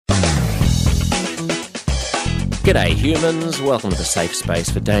G'day humans, welcome to the safe space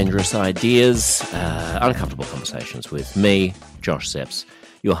for dangerous ideas, uncomfortable conversations with me, Josh Sepps,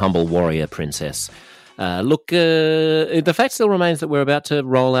 your humble warrior princess. The fact still remains that we're about to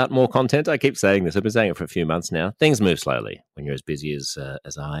roll out more content. I keep saying this, I've been saying it for a few months now. Things move slowly when you're as busy as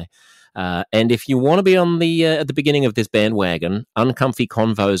I. And if you want to be on at the beginning of this bandwagon,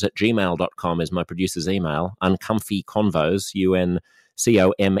 uncomfyconvos@gmail.com is my producer's email. Uncomfyconvos,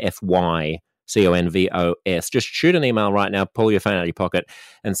 UNCOMFYCONVOS. Just shoot an email right now, pull your phone out of your pocket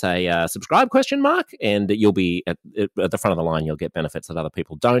and say, subscribe, ? And you'll be at the front of the line. You'll get benefits that other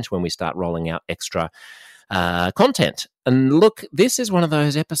people don't when we start rolling out extra content. And look, this is one of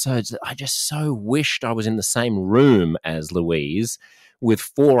those episodes that I just so wished I was in the same room as Louise with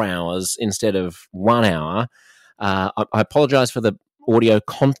 4 hours instead of 1 hour. I apologize for the audio,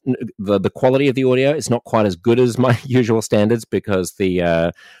 the quality of the audio. It's not quite as good as my usual standards because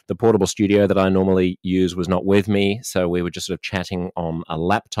the portable studio that I normally use was not with me, so we were just sort of chatting on a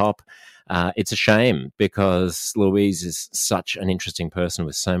laptop. It's a shame because Louise is such an interesting person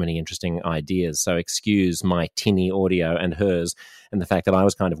with so many interesting ideas, so excuse my tinny audio and hers, and the fact that I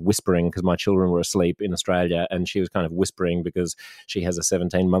was kind of whispering because my children were asleep in Australia and she was kind of whispering because she has a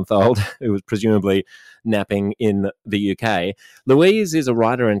 17-month-old who was presumably napping in the UK. Louise is a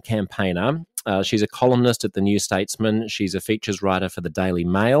writer and campaigner. She's a columnist at The New Statesman. She's a features writer for the Daily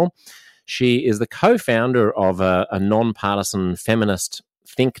Mail. She is the co-founder of a non-partisan feminist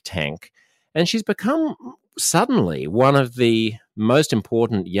think tank, and she's become suddenly one of the most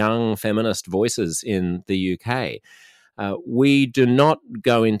important young feminist voices in the UK. We do not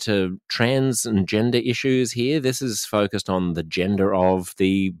go into trans and gender issues here. This is focused on the gender of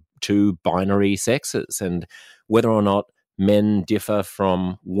the two binary sexes and whether or not men differ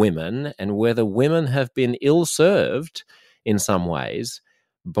from women and whether women have been ill-served in some ways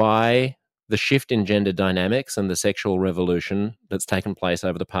by the shift in gender dynamics and the sexual revolution that's taken place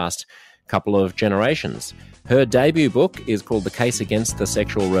over the past couple of generations. Her debut book is called The Case Against the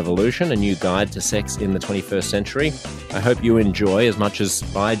Sexual Revolution, A New Guide to Sex in the 21st Century. I hope you enjoy as much as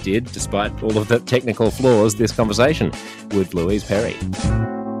I did, despite all of the technical flaws, this conversation with Louise Perry. We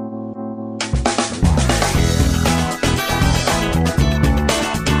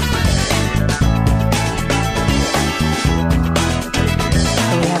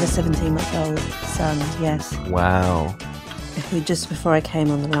have a 17-month-old son, yes. Wow. Who just before I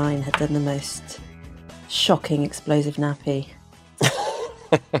came on the line had done the most shocking explosive nappy,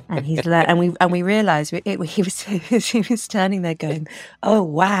 and we realised he was standing there going, oh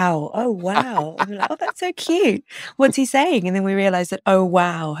wow, and we're like, oh, that's so cute. What's he saying? And then we realised that oh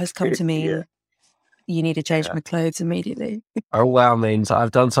wow has come to mean you need to change my clothes immediately. Oh wow means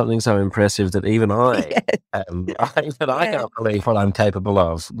I've done something so impressive that even I I can't believe what I'm capable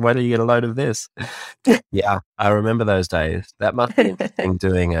of. Where do you get a load of this? Yeah, I remember those days. That must be interesting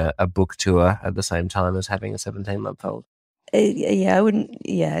doing a book tour at the same time as having a 17-month-old.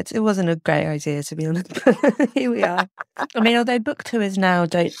 It wasn't a great idea, to be honest, but here we are. I mean, although book tours now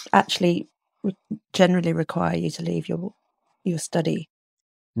don't actually generally require you to leave your study.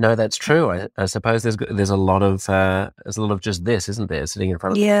 No, that's true. I suppose there's a lot of just this, isn't there? Sitting in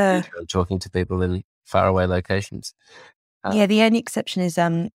front of the computer and talking to people in faraway locations. The only exception is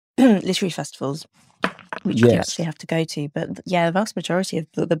literary festivals, which you actually have to go to. But the vast majority of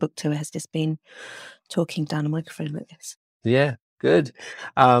the book tour has just been talking down a microphone like this. Yeah, good.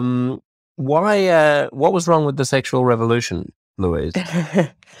 What was wrong with the sexual revolution, Louise?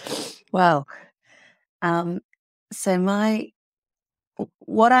 Well,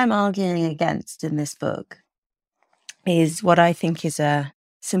 what I'm arguing against in this book is what I think is a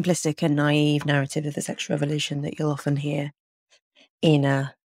simplistic and naive narrative of the sexual revolution that you'll often hear in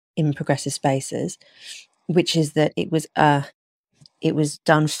progressive spaces, which is that it was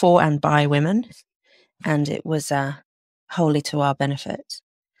done for and by women, and it was wholly to our benefit.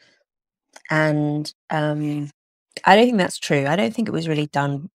 And I don't think that's true. I don't think it was really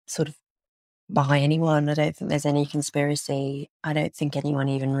done sort of by anyone. I don't think there's any conspiracy. I don't think anyone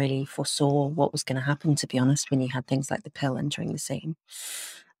even really foresaw what was going to happen, to be honest, when you had things like the pill entering the scene.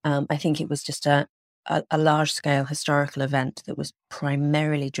 I think it was just a large-scale historical event that was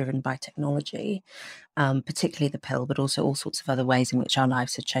primarily driven by technology, particularly the pill, but also all sorts of other ways in which our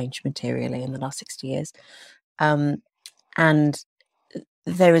lives had changed materially in the last 60 years. And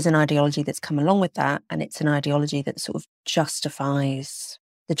there is an ideology that's come along with that, and it's an ideology that sort of justifies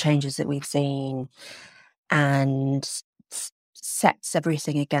the changes that we've seen and sets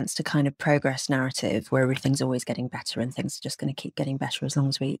everything against a kind of progress narrative where everything's always getting better and things are just going to keep getting better as long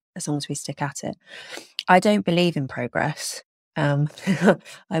as we stick at it. I don't believe in progress. I'm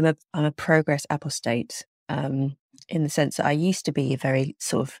a progress apostate. in the sense that I used to be a very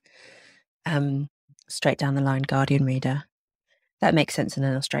sort of straight down the line Guardian reader. That makes sense in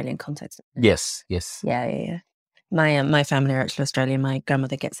an Australian context. Yes. Yeah. My family are actually Australian. My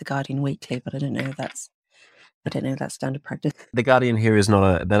grandmother gets the Guardian weekly, but I don't know if that's standard practice. The Guardian here is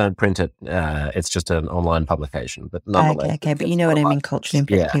not they don't print it. It's just an online publication, but nonetheless. Okay, but you know what I mean culturally and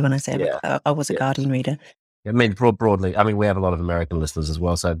politically when I say I was a Guardian reader. I mean, broadly, I mean, we have a lot of American listeners as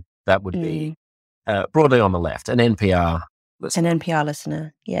well, so that would be broadly on the left, an NPR listener. An NPR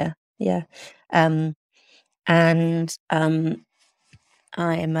listener, yeah. I'm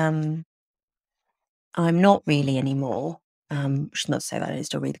not really anymore. Should not say that I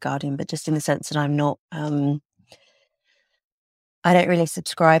still read the Guardian, but just in the sense that I'm not. I don't really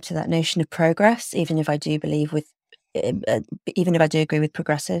subscribe to that notion of progress, even if I do believe even if I do agree with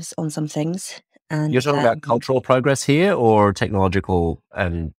progressives on some things. And you're talking about cultural progress here, or technological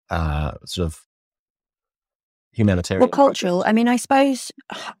and sort of humanitarian? Well, cultural. I mean, I suppose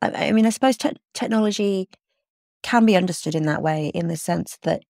technology can be understood in that way, in the sense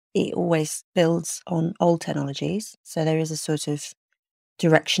that it always builds on old technologies. So there is a sort of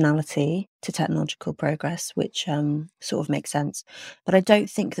directionality to technological progress, which sort of makes sense. But I don't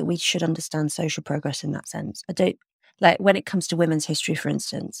think that we should understand social progress in that sense. I don't, like, when it comes to women's history, for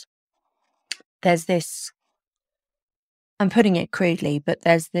instance, there's this, I'm putting it crudely, but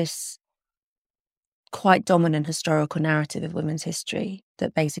there's this quite dominant historical narrative of women's history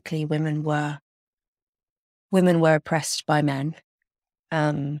that basically women were oppressed by men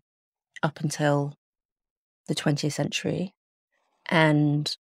up until the 20th century.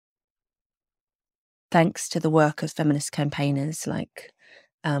 And thanks to the work of feminist campaigners like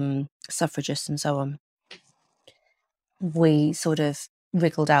suffragists and so on, we sort of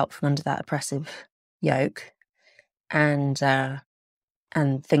wriggled out from under that oppressive yoke, and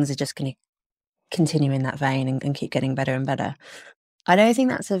things are just going to continue in that vein and keep getting better and better. I don't think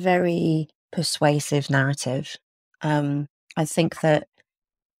that's a very persuasive narrative. I think that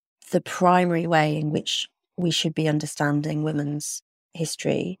the primary way in which we should be understanding women's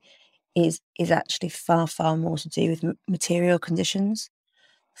history is actually far, far more to do with material conditions.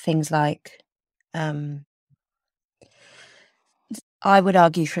 Things like, I would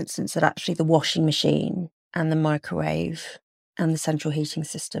argue, for instance, that actually the washing machine and the microwave and the central heating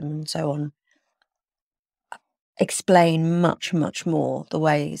system and so on explain much, much more the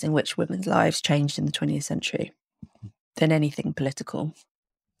ways in which women's lives changed in the 20th century than anything political.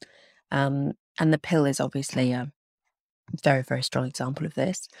 And the pill is obviously a very, very strong example of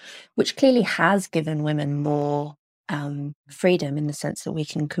this, which clearly has given women more freedom, in the sense that we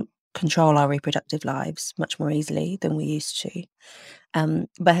can control our reproductive lives much more easily than we used to,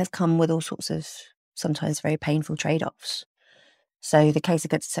 but has come with all sorts of sometimes very painful trade-offs. So The Case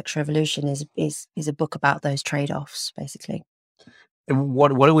Against the Sexual Revolution is a book about those trade-offs, basically. And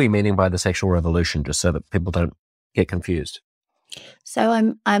what are we meaning by the sexual revolution, just so that people don't get confused?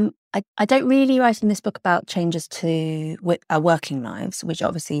 So I don't really write in this book about changes to our working lives, which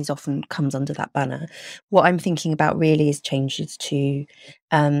obviously often comes under that banner. What I'm thinking about really is changes to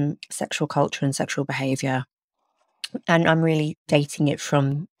sexual culture and sexual behaviour, and I'm really dating it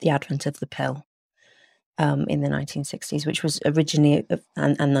from the advent of the pill in the 1960s, which was originally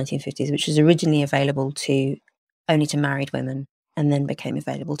and 1950s, which was originally available only to married women, and then became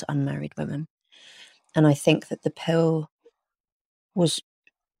available to unmarried women. And I think that the pill was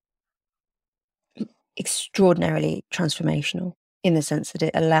extraordinarily transformational, in the sense that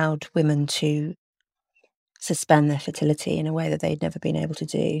it allowed women to suspend their fertility in a way that they'd never been able to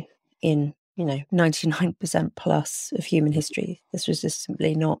do in 99% plus of human history. This was just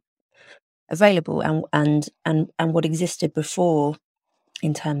simply not available, and what existed before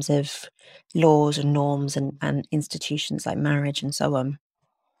in terms of laws and norms and institutions like marriage and so on.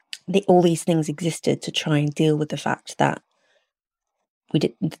 All these things existed to try and deal with the fact that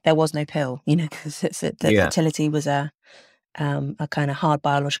there was no pill, because fertility was a kind of hard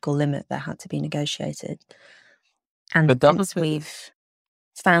biological limit that had to be negotiated. And since we've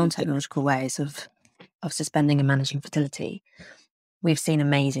found technological ways of suspending and managing fertility, we've seen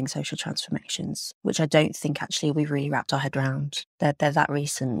amazing social transformations, which I don't think actually we've really wrapped our head around. They're that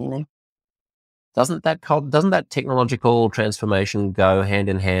recent, Doesn't that technological transformation go hand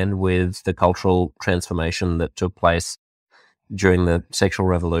in hand with the cultural transformation that took place during the sexual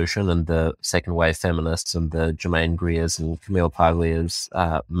revolution and the second wave feminists and the Germaine Greers and Camille Paglia's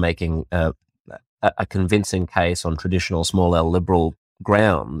making a convincing case on traditional small L liberal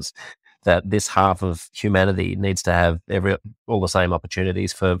grounds that this half of humanity needs to have all the same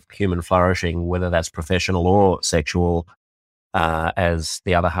opportunities for human flourishing, whether that's professional or sexual, as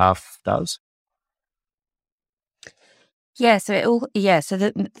the other half does? Yeah, so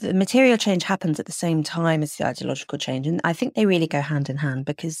the material change happens at the same time as the ideological change. And I think they really go hand in hand,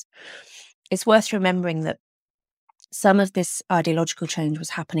 because it's worth remembering that some of this ideological change was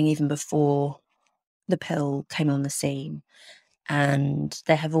happening even before the pill came on the scene. And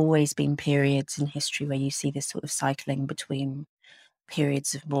there have always been periods in history where you see this sort of cycling between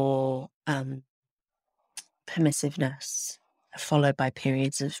periods of more permissiveness, followed by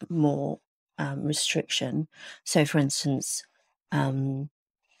periods of more restriction. So, for instance, in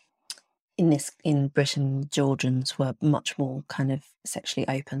Britain, Georgians were much more kind of sexually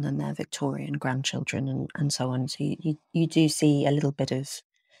open than their Victorian grandchildren, and so on. So you do see a little bit of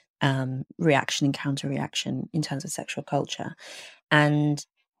reaction and counter-reaction in terms of sexual culture. And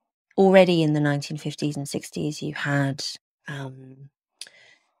already in the 1950s and 60s, you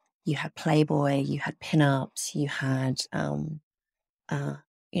had Playboy, you had pin-ups, you had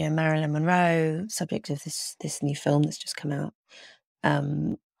Marilyn Monroe, subject of this new film that's just come out,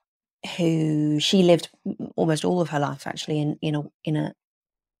 who she lived almost all of her life actually in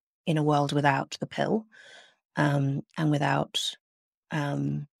a world without the pill, and without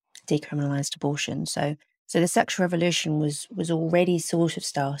decriminalized abortion. So the sexual revolution was already sort of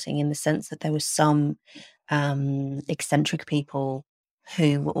starting, in the sense that there was some eccentric people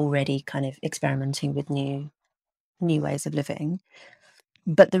who were already kind of experimenting with new ways of living.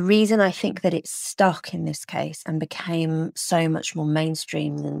 But the reason I think that it stuck in this case and became so much more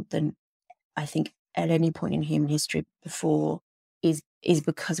mainstream than I think at any point in human history before is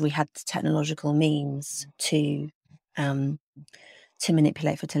because we had the technological means to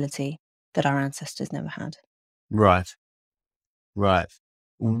manipulate fertility that our ancestors never had. Right.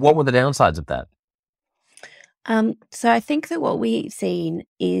 What were the downsides of that? So I think that what we've seen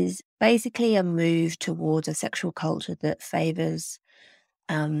is basically a move towards a sexual culture that favors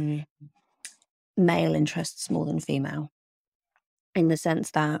male interests more than female, in the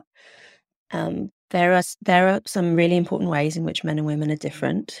sense that there are some really important ways in which men and women are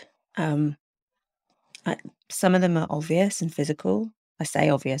different. Some of them are obvious and physical. I say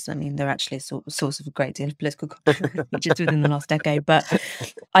obvious, I mean, they're actually a source of a great deal of political controversy just within the last decade. But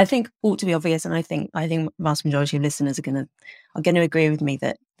I think ought to be obvious, and I think vast majority of listeners are going to agree with me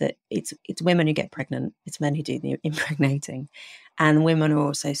that it's women who get pregnant, it's men who do the impregnating, and women are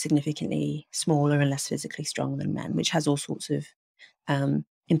also significantly smaller and less physically strong than men, which has all sorts of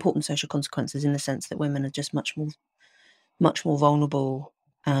important social consequences, in the sense that women are just much more vulnerable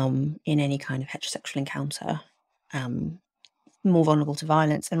in any kind of heterosexual encounter, more vulnerable to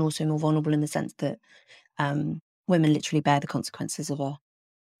violence, and also more vulnerable in the sense that women literally bear the consequences of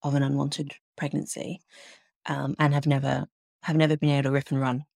an unwanted pregnancy, and have never been able to rip and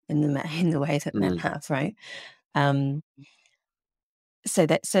run in the way that men have, right? So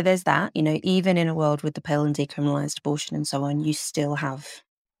there's that, even in a world with the pill and decriminalized abortion and so on, you still have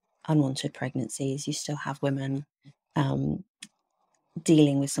unwanted pregnancies, you still have women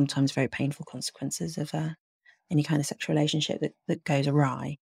dealing with sometimes very painful consequences of any kind of sexual relationship that goes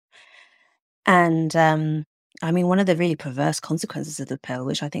awry. And I mean, one of the really perverse consequences of the pill,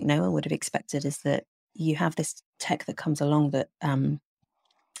 which I think no one would have expected, is that you have this tech that comes along that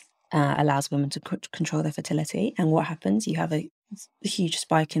allows women to control their fertility. And what happens? You have a huge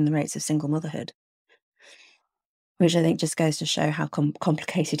spike in the rates of single motherhood, which I think just goes to show how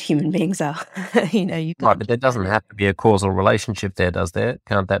complicated human beings are. Right, but there doesn't have to be a causal relationship there, does there?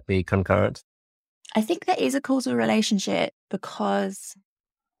 Can't that be concurrent? I think there is a causal relationship, because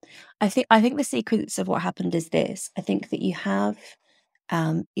I think the sequence of what happened is this. I think that you have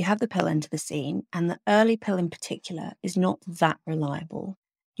the pill enter the scene, and the early pill in particular is not that reliable.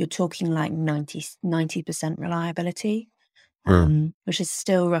 You're talking like 90% reliability, which is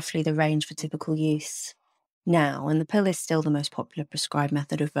still roughly the range for typical use now. And the pill is still the most popular prescribed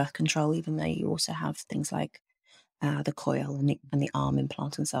method of birth control, even though you also have things like the coil and the arm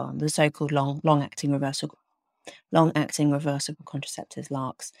implant and so on, the so-called long-acting reversible contraceptives,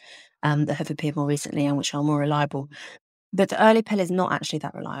 LARCs, that have appeared more recently and which are more reliable. But the early pill is not actually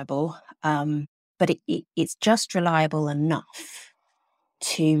that reliable, but it's just reliable enough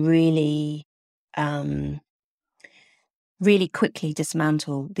to really quickly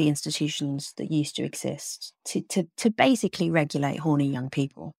dismantle the institutions that used to exist to basically regulate horny young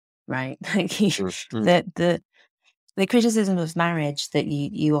people, right? The criticism of marriage that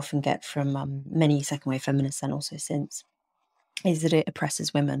you often get from many second-wave feminists, and also since, is that it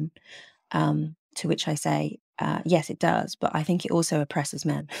oppresses women, to which I say, yes, it does, but I think it also oppresses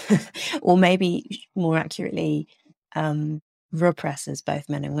men, or maybe more accurately, represses both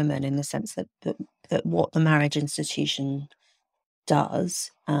men and women, in the sense that what the marriage institution does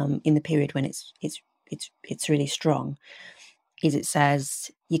in the period when it's it's really strong, is it says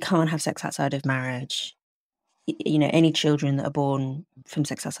you can't have sex outside of marriage. You know, any children that are born from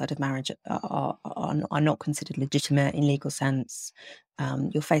sex outside of marriage are not considered legitimate in legal sense.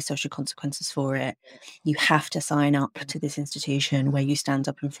 You'll face social consequences for it. You have to sign up to this institution where you stand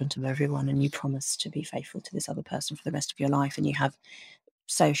up in front of everyone and you promise to be faithful to this other person for the rest of your life, and you have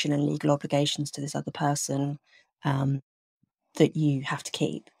social and legal obligations to this other person that you have to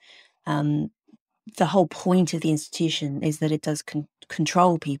keep. The whole point of the institution is that it does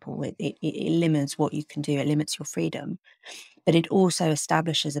control people. It limits what you can do. It limits your freedom, but it also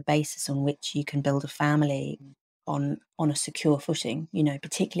establishes a basis on which you can build a family on a secure footing. You know,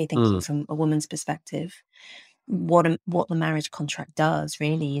 particularly thinking from a woman's perspective, what the marriage contract does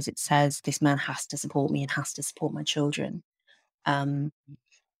really is it says this man has to support me and has to support my children.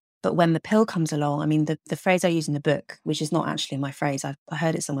 But when the pill comes along, I mean, the phrase I use in the book, which is not actually my phrase, I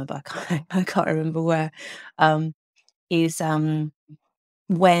heard it somewhere, but I can't remember where, is when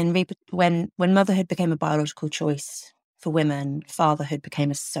motherhood became a biological choice for women, fatherhood became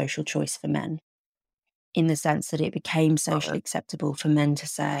a social choice for men, in the sense that it became socially acceptable for men to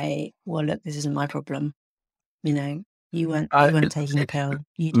say, well, look, this isn't my problem. You know, you weren't taking a pill.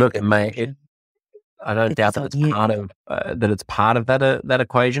 Look, I don't doubt that it's part of that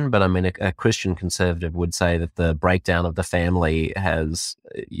equation, but I mean, a Christian conservative would say that the breakdown of the family has,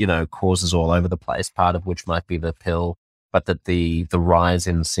 you know, causes all over the place, part of which might be the pill, but that the rise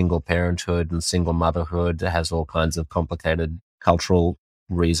in single parenthood and single motherhood has all kinds of complicated cultural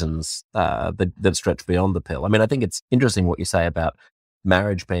reasons that stretch beyond the pill. I mean, I think it's interesting what you say about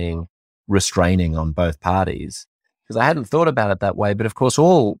marriage being restraining on both parties, because I hadn't thought about it that way, but of course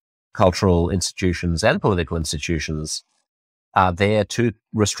all cultural institutions and political institutions are there to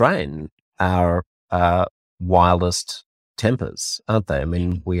restrain our wildest tempers, aren't they? I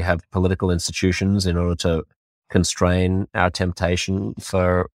mean, we have political institutions in order to constrain our temptation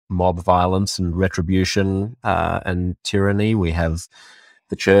for mob violence and retribution and tyranny. We have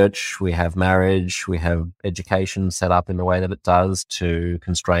the church, we have marriage, we have education set up in the way that it does to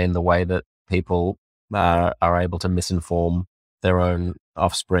constrain the way that people are able to misinform their own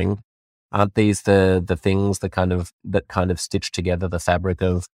offspring. Aren't these the things that kind of stitch together the fabric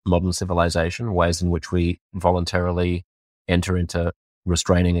of modern civilization, ways in which we voluntarily enter into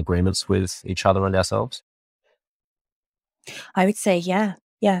restraining agreements with each other and ourselves? I would say, yeah.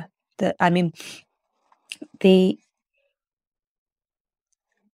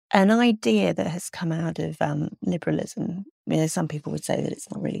 An idea that has come out of liberalism, I mean, some people would say that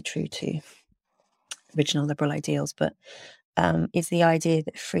it's not really true to original liberal ideals, but is the idea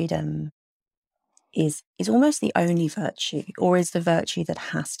that freedom is almost the only virtue, or is the virtue that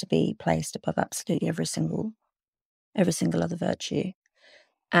has to be placed above absolutely every single other virtue.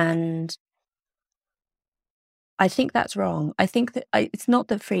 And I think that's wrong. I think that it's not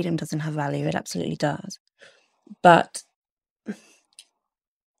that freedom doesn't have value, it absolutely does. But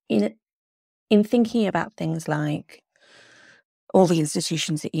in thinking about things like all the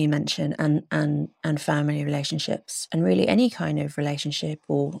institutions that you mentioned and family relationships, and really any kind of relationship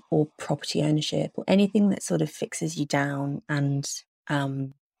or property ownership or anything that sort of fixes you down and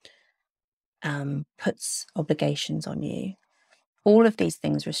puts obligations on you, all of these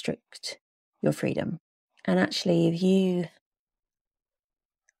things restrict your freedom. And actually,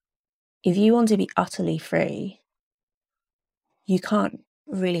 if you want to be utterly free, you can't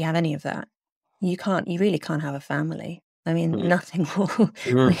really have any of that. You really can't have a family. I mean, nothing will.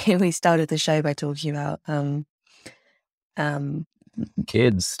 We started the show by talking about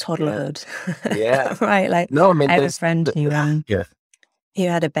kids, toddlerhood. Yeah, right. Like, no, I mean, I have a friend who who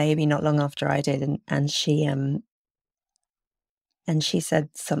had a baby not long after I did, and she said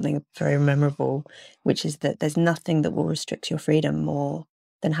something very memorable, which is that there's nothing that will restrict your freedom more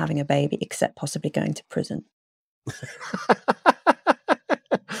than having a baby, except possibly going to prison.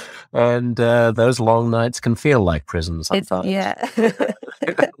 And those long nights can feel like prison sometimes.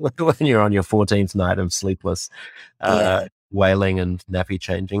 When you're on your 14th night of sleepless wailing and nappy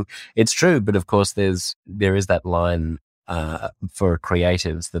changing. It's true, but of course there is that line for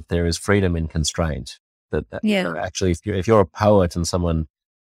creatives that there is freedom in constraint. That actually, if you're a poet and someone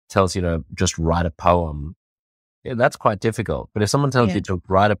tells you to just write a poem, that's quite difficult. But if someone tells you to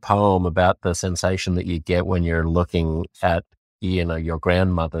write a poem about the sensation that you get when you're looking at, you know, your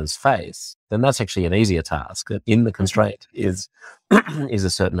grandmother's face, then that's actually an easier task. In the constraint is a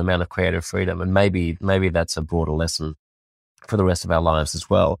certain amount of creative freedom, and maybe that's a broader lesson for the rest of our lives as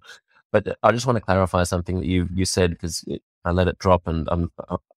well. But I just want to clarify something that you said, because I let it drop, and I'm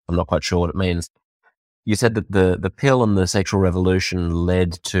not quite sure what it means. You said that the pill and the sexual revolution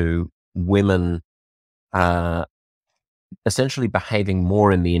led to women essentially behaving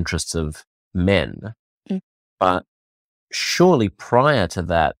more in the interests of men. Mm. But surely prior to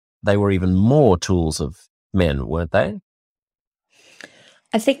that, they were even more tools of men, weren't they?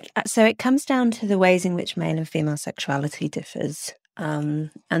 I think so. It comes down to the ways in which male and female sexuality differs.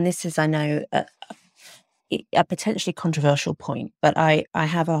 And this is, I know, a potentially controversial point, but I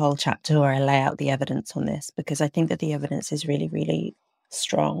have a whole chapter where I lay out the evidence on this because I think that the evidence is really, really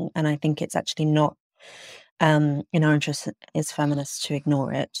strong. And I think it's actually not in our interest as feminists to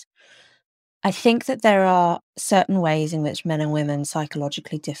ignore it. I think that there are certain ways in which men and women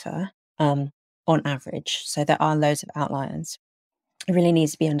psychologically differ on average. So there are loads of outliers. It really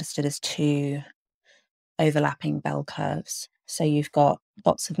needs to be understood as two overlapping bell curves. So you've got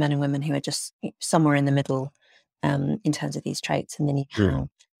lots of men and women who are just somewhere in the middle in terms of these traits. And then you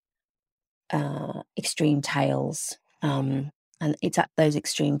have extreme tails. And it's at those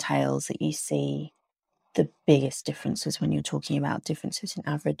extreme tails that you see the biggest differences when you're talking about differences in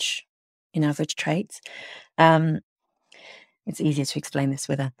average traits. It's easier to explain this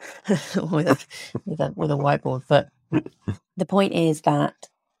with a with a whiteboard, but the point is that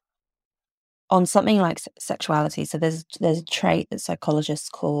on something like sexuality, so there's a trait that psychologists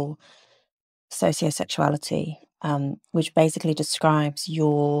call sociosexuality, which basically describes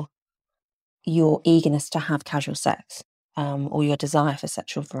your eagerness to have casual sex, or your desire for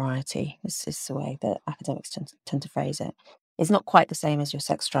sexual variety. This is the way that academics tend to phrase it. It's not quite the same as your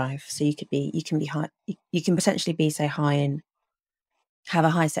sex drive. So you can be high, you can potentially be, say, high in, have a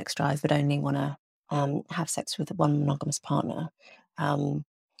high sex drive, but only want to have sex with one monogamous partner.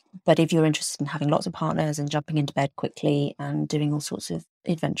 But if you're interested in having lots of partners and jumping into bed quickly and doing all sorts of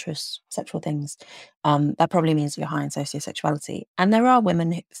adventurous sexual things, that probably means you're high in sociosexuality. And there are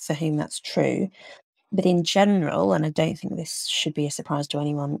women for whom that's true. But in general, and I don't think this should be a surprise to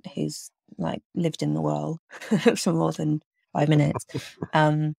anyone who's like lived in the world for more than 5 minutes,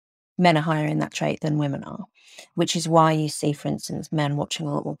 men are higher in that trait than women are, which is why you see, for instance, men watching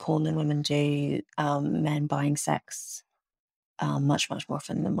a lot more porn than women do, men buying sex much more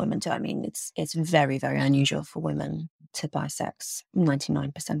often than women do. I mean, it's very, very unusual for women to buy sex.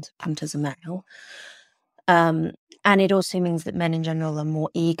 99% of punters are male. And it also means that men in general are more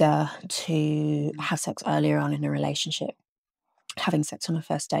eager to have sex earlier on in a relationship, having sex on a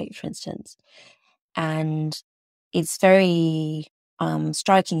first date, for instance. And it's very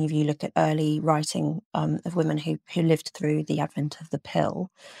striking if you look at early writing of women who lived through the advent of the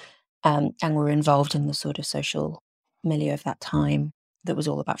pill and were involved in the sort of social milieu of that time that was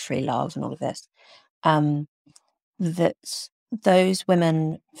all about free love and all of this, that those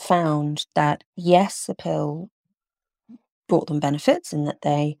women found that, yes, the pill brought them benefits in that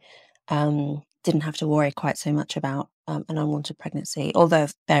they didn't have to worry quite so much about an unwanted pregnancy, although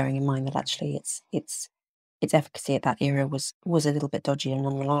bearing in mind that actually its efficacy at that era was a little bit dodgy and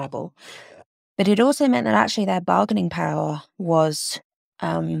unreliable. But it also meant that actually their bargaining power was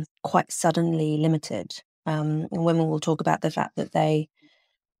quite suddenly limited. And women will talk about the fact that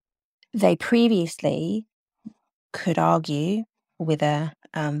they previously could argue with a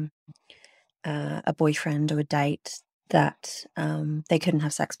boyfriend or a date that they couldn't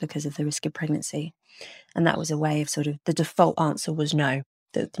have sex because of the risk of pregnancy, and that was a way of sort of, the default answer was no,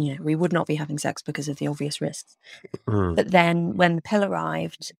 that we would not be having sex because of the obvious risks. But then when the pill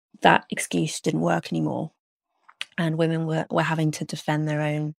arrived, that excuse didn't work anymore, and women were having to defend their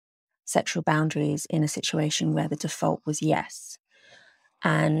own sexual boundaries in a situation where the default was yes.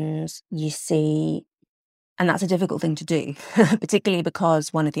 And you see, and that's a difficult thing to do, particularly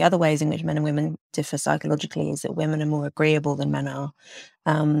because one of the other ways in which men and women differ psychologically is that women are more agreeable than men are,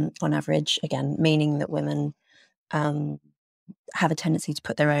 on average, again, meaning that women have a tendency to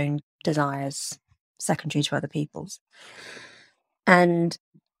put their own desires secondary to other people's. And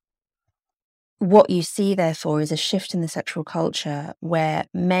what you see, therefore, is a shift in the sexual culture where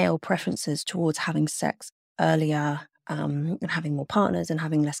male preferences towards having sex earlier, and having more partners and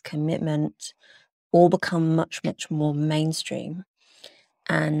having less commitment all become much more mainstream.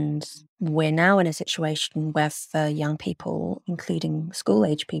 And we're now in a situation where for young people, including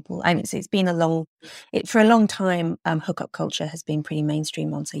school-age people, I mean, it's been for a long time, hookup culture has been pretty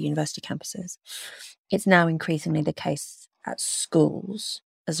mainstream on, say, university campuses. It's now increasingly the case at schools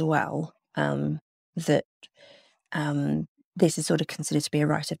as well, that this is sort of considered to be a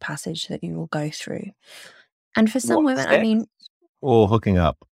rite of passage that you will go through. And for some women, I mean... Or hooking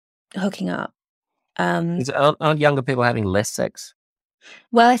up. Hooking up. Aren't younger people having less sex?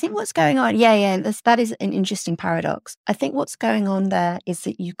 Well, I think what's going on, that is an interesting paradox. I think what's going on there is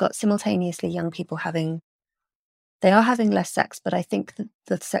that you've got simultaneously young people having less sex, but I think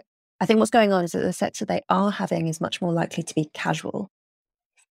that I think what's going on is that the sex that they are having is much more likely to be casual,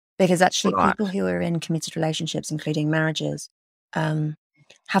 because actually people who are in committed relationships, including marriages,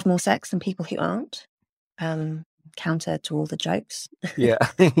 have more sex than people who aren't. Counter to all the jokes. Yeah.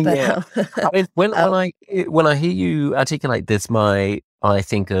 Yeah. I mean, when I hear you articulate this, I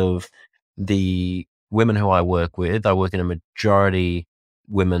think of the women who I work with. I work in a majority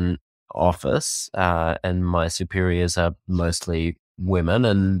women office, and my superiors are mostly women.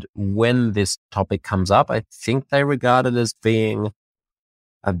 And when this topic comes up, I think they regard it as being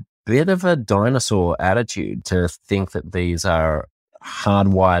a bit of a dinosaur attitude to think that these are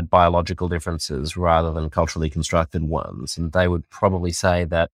hardwired biological differences rather than culturally constructed ones. And they would probably say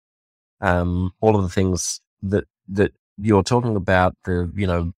that all of the things that you're talking about,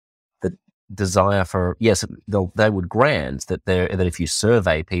 the desire for, yes, they would grant that if you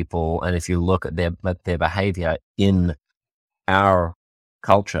survey people and if you look at their behavior in our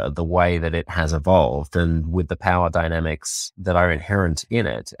culture, the way that it has evolved, and with the power dynamics that are inherent in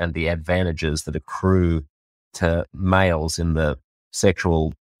it and the advantages that accrue to males in the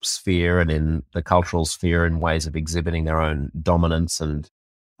sexual sphere and in the cultural sphere in ways of exhibiting their own dominance and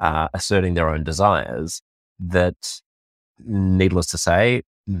asserting their own desires, that, needless to say,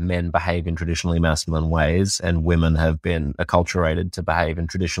 men behave in traditionally masculine ways and women have been acculturated to behave in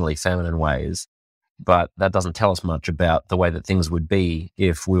traditionally feminine ways. But that doesn't tell us much about the way that things would be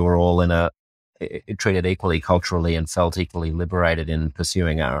if we were all treated equally culturally and felt equally liberated in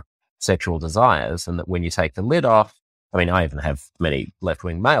pursuing our sexual desires. And that when you take the lid off, I mean, I even have many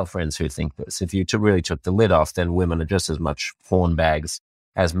left-wing male friends who think this. If you really took the lid off, then women are just as much horn bags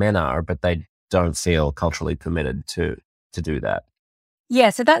as men are, but they don't feel culturally permitted to do that. Yeah,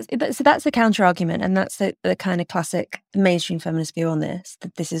 so that's the counter argument, and that's the kind of classic mainstream feminist view on this,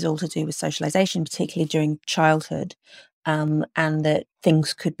 that this is all to do with socialization, particularly during childhood, and that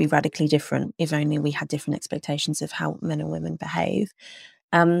things could be radically different if only we had different expectations of how men and women behave.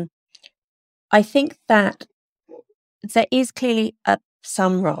 I think that there is clearly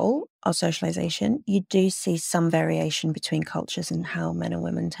some role of socialization. You do see some variation between cultures and how men and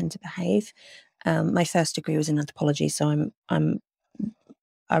women tend to behave. My first degree was in anthropology, so I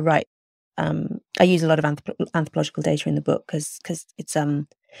use a lot of anthropological data in the book because it's a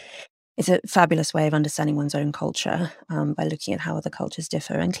fabulous way of understanding one's own culture by looking at how other cultures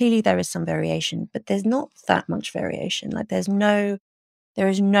differ. And clearly there is some variation, but there's not that much variation. Like there is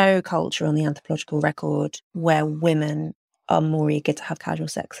no culture on the anthropological record where women are more eager to have casual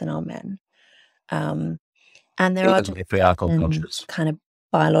sex than are men. And there are cultures, kind of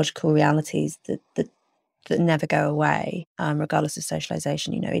biological realities that never go away, regardless of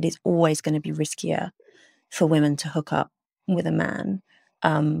socialization. It is always going to be riskier for women to hook up with a man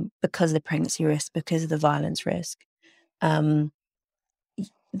because of the pregnancy risk, because of the violence risk. There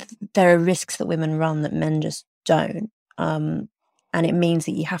are risks that women run that men just don't, and it means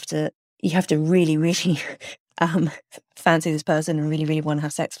that you have to really, really fancy this person and really, really want to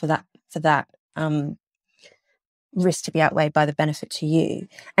have sex for that risk to be outweighed by the benefit to you.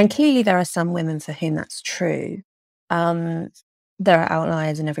 And clearly there are some women for whom that's true. There are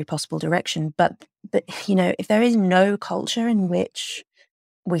outliers in every possible direction, but if there is no culture in which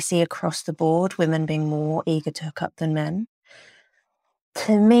we see across the board women being more eager to hook up than men,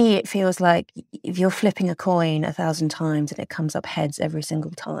 to me it feels like if you're flipping a coin 1,000 times and it comes up heads every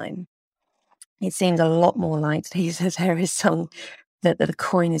single time, it seems a lot more likely that there is that the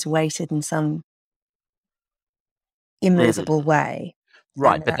coin is weighted in some immovable way,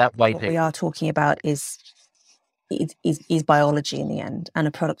 right? But that way, what we are talking about is biology in the end, and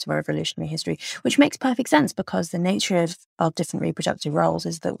a product of our evolutionary history, which makes perfect sense because the nature of different reproductive roles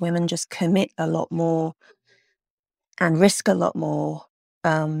is that women just commit a lot more and risk a lot more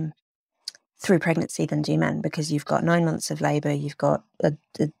through pregnancy than do men, because you've got 9 months of labour, you've got a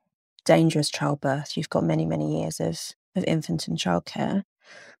dangerous childbirth, you've got many, many years of infant and childcare.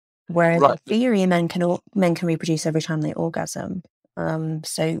 Whereas in theory, men can reproduce every time they orgasm.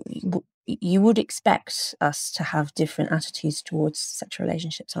 So you would expect us to have different attitudes towards sexual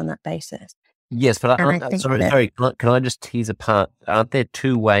relationships on that basis. Yes, but sorry, can I just tease apart? Aren't there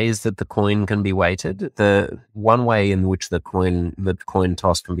two ways that the coin can be weighted? The one way in which the coin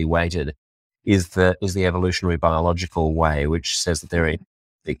toss can be weighted is the evolutionary biological way, which says that there are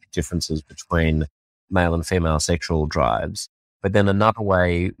big differences between male and female sexual drives. But then another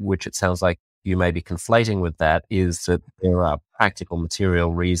way, which it sounds like you may be conflating with that, is that there are practical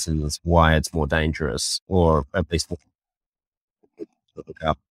material reasons why it's more dangerous, or at least more to hook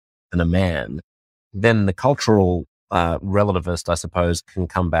up than a man. Then the cultural relativist, I suppose, can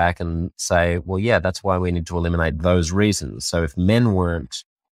come back and say, well, yeah, that's why we need to eliminate those reasons. So if men weren't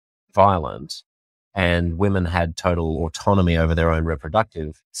violent and women had total autonomy over their own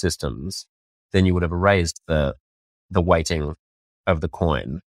reproductive systems, then you would have erased the weighting of the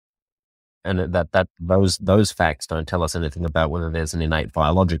coin. And those facts don't tell us anything about whether there's an innate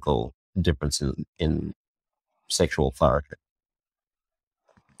biological difference in sexual flourishing.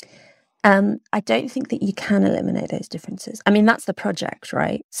 I don't think that you can eliminate those differences. I mean, that's the project,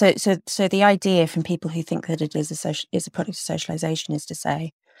 right? So the idea from people who think that it is a product of socialization is to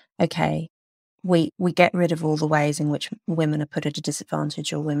say, okay, we get rid of all the ways in which women are put at a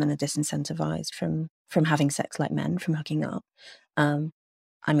disadvantage or women are disincentivized from having sex like men, from hooking up.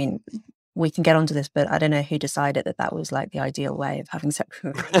 I mean, we can get onto this, but I don't know who decided that was like the ideal way of having sex.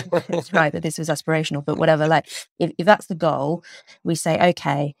 Right, that this was aspirational, but whatever. Like, if that's the goal, we say,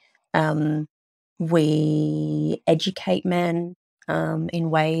 okay, we educate men in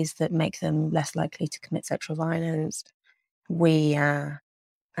ways that make them less likely to commit sexual violence. We, I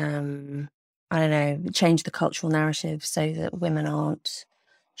don't know, change the cultural narrative so that women aren't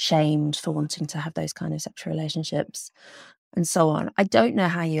shamed for wanting to have those kind of sexual relationships, and so on. I don't know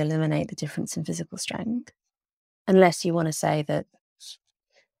how you eliminate the difference in physical strength, unless you want to say that,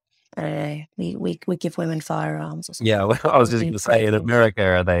 I don't know, we give women firearms or something. Yeah, well, I was just going to say, in America,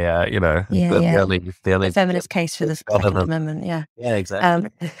 are they, the only feminist case for the Second Amendment? Yeah, yeah, exactly.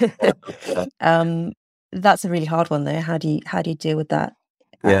 That's a really hard one, though. How do you deal with that?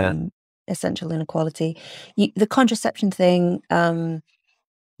 Essential inequality. The contraception thing.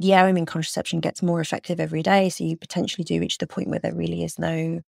 I mean, contraception gets more effective every day, so you potentially do reach the point where there really is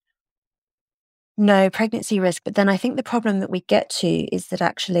no pregnancy risk. But then I think the problem that we get to is that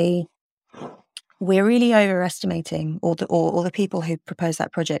actually we're really overestimating, or the people who propose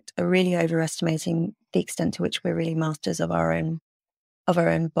that project are really overestimating the extent to which we're really masters of our own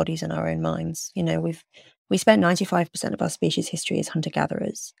bodies and our own minds. You know, we spent 95% of our species history as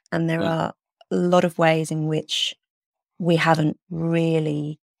hunter-gatherers, and there are a lot of ways in which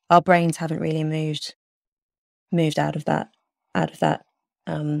our brains haven't really moved out of that.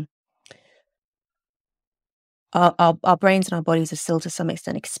 Our brains and our bodies are still to some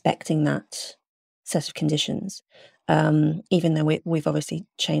extent expecting that set of conditions, even though we've obviously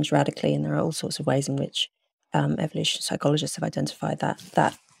changed radically, and there are all sorts of ways in which evolution psychologists have identified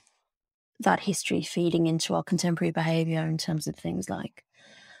that history feeding into our contemporary behavior in terms of things like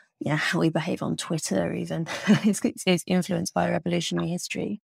how we behave on Twitter, even it's influenced by our evolutionary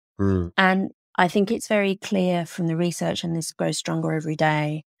history. And I think it's very clear from the research, and this grows stronger every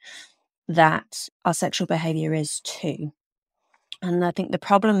day, that our sexual behavior is too. And I think the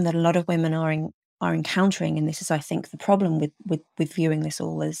problem that a lot of women are encountering, and this is, I think, the problem with viewing this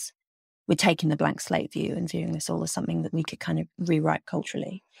all as, we're taking the blank slate view and viewing this all as something that we could kind of rewrite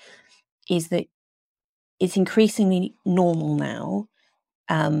culturally, is that it's increasingly normal now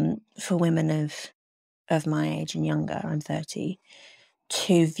for women of my age and younger, I'm 30,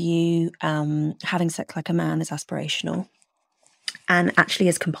 to view having sex like a man as aspirational and actually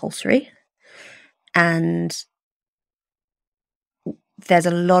as compulsory. And there's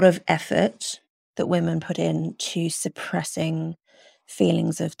a lot of effort that women put in to suppressing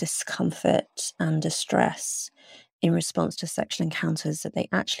feelings of discomfort and distress in response to sexual encounters that they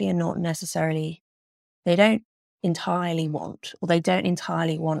actually are not necessarily, they don't entirely want, or they don't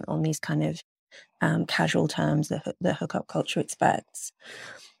entirely want on these kind of casual terms that the hookup culture expects.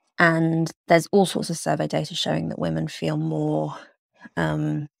 And there's all sorts of survey data showing that women feel more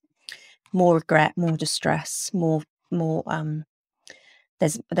regret, more distress, more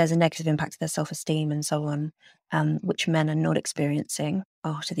there's a negative impact to their self-esteem and so on, which men are not experiencing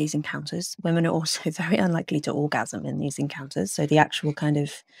after these encounters. Women are also very unlikely to orgasm in these encounters, so the actual kind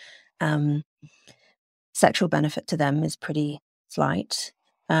of sexual benefit to them is pretty slight.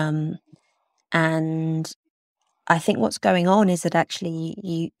 And I think what's going on is that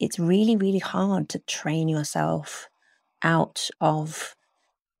actually it's really, really hard to train yourself out of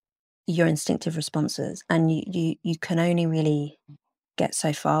your instinctive responses, and you can only really get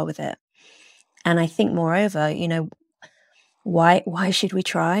so far with it. And I think, moreover, why should we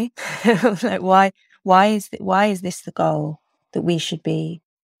try? Like, why is this the goal, that we should be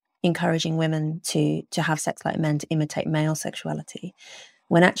encouraging women to have sex like men, to imitate male sexuality,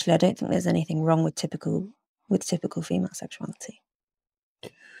 when actually I don't think there's anything wrong with typical female sexuality?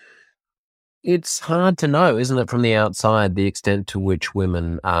 It's hard to know, isn't it, from the outside, the extent to which young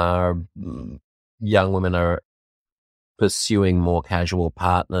women are pursuing more casual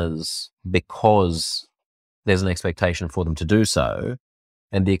partners because there's an expectation for them to do so,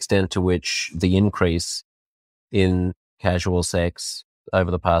 and the extent to which the increase in casual sex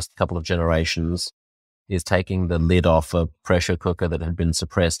over the past couple of generations is taking the lid off a pressure cooker that had been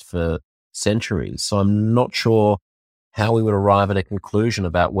suppressed for centuries. So I'm not sure how we would arrive at a conclusion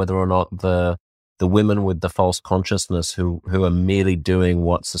about whether or not the women with the false consciousness who are merely doing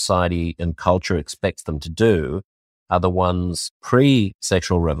what society and culture expects them to do are the ones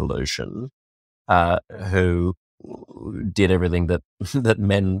pre-sexual revolution who did everything that that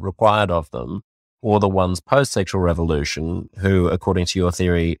men required of them, or the ones post-sexual revolution who, according to your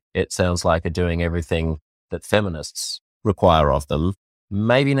theory, it sounds like are doing everything that feminists require of them.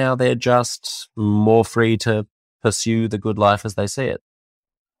 Maybe now they're just more free to pursue the good life as they see it.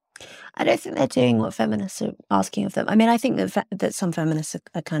 I don't think they're doing what feminists are asking of them. I mean, I think that some feminists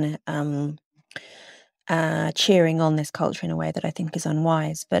are kind of cheering on this culture in a way that I think is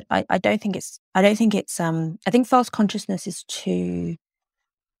unwise. But I don't think it's. I think false consciousness is too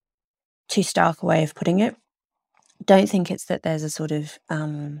stark a way of putting it. Don't think it's that there's a sort of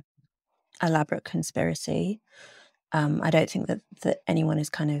elaborate conspiracy. I don't think that anyone is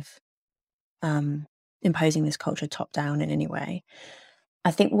kind of imposing this culture top down in any way. I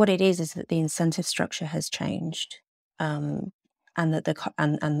think what it is that the incentive structure has changed, and that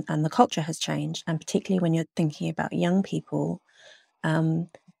the culture has changed, and particularly when you're thinking about young people,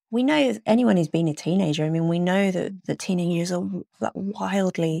 we know anyone who's been a teenager. I mean, we know that teenagers are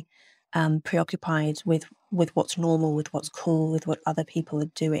wildly preoccupied with what's normal, with what's cool, with what other people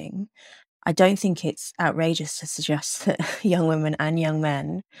are doing. I don't think it's outrageous to suggest that young women and young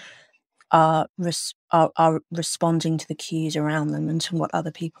men are responding to the cues around them and to what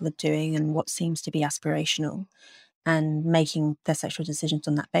other people are doing and what seems to be aspirational, and making their sexual decisions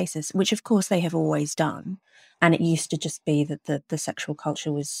on that basis, which of course they have always done. And it used to just be that the sexual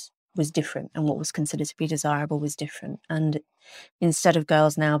culture was different, and what was considered to be desirable was different. And instead of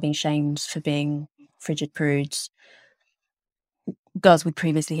girls now being shamed for being frigid prudes, girls would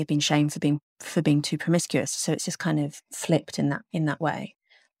previously have been shamed for being too promiscuous. So it's just kind of flipped in that way.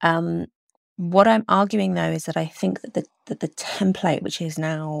 What I'm arguing, though, is that I think that the template which is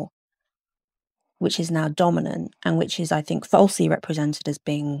now dominant, and which is, I think, falsely represented as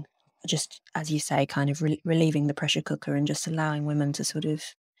being just, as you say, kind of relieving the pressure cooker and just allowing women to sort of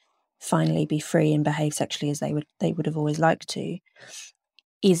finally be free and behave sexually as they would have always liked to,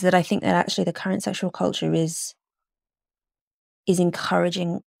 is that I think that actually the current sexual culture is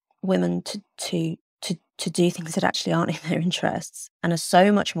encouraging women to do things that actually aren't in their interests, and are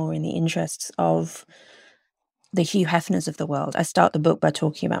so much more in the interests of the Hugh Hefners of the world. I start the book by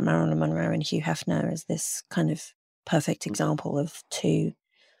talking about Marilyn Monroe and Hugh Hefner as this kind of perfect example of two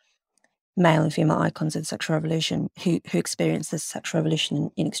male and female icons of the sexual revolution who experienced this sexual revolution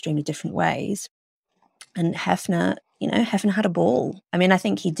in extremely different ways. And Hefner had a ball. I mean, I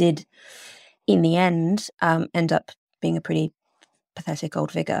think he did, in the end, end up being a pretty pathetic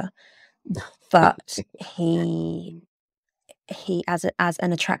old figure. But he as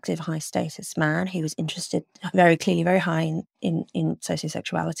an attractive, high status man, he was interested, very clearly, very high in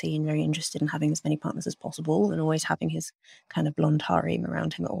sociosexuality, and very interested in having as many partners as possible, and always having his kind of blonde harem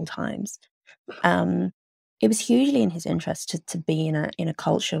around him at all times. It was hugely in his interest to be in a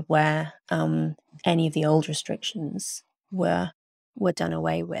culture where any of the old restrictions were done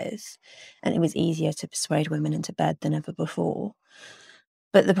away with, and it was easier to persuade women into bed than ever before.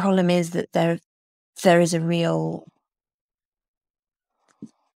 But the problem is that there is a real...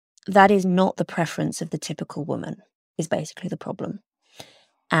 that is not the preference of the typical woman, is basically the problem.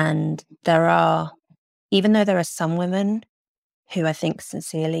 And even though there are some women who I think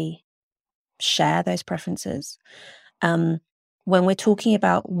sincerely share those preferences, when we're talking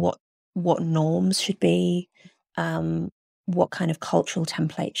about what norms should be, what kind of cultural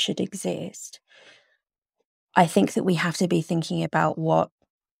template should exist, I think that we have to be thinking about what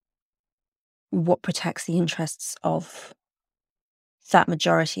protects the interests of that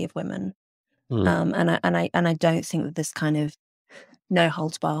majority of women. And I don't think that this kind of no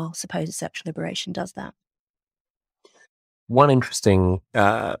holds bar supposed sexual liberation does that. One interesting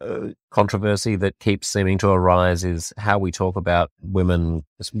controversy that keeps seeming to arise is how we talk about women,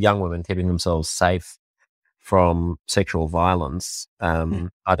 young women, keeping themselves safe from sexual violence.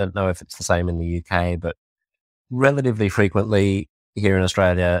 I don't know if it's the same in the UK, but relatively frequently here in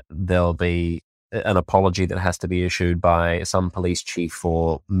Australia, there'll be an apology that has to be issued by some police chief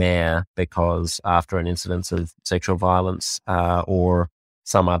or mayor, because after an incident of sexual violence or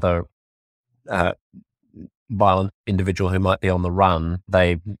some other violent individual who might be on the run,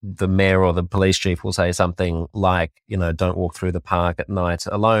 the mayor or the police chief will say something like, don't walk through the park at night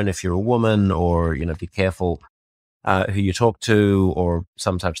alone if you're a woman, or, be careful who you talk to, or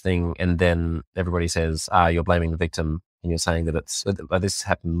some such thing. And then everybody says, you're blaming the victim, and you're saying that this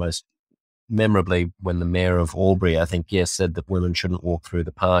happened memorably, when the mayor of Albury, I think, said that women shouldn't walk through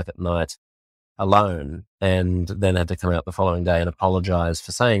the park at night alone, and then had to come out the following day and apologize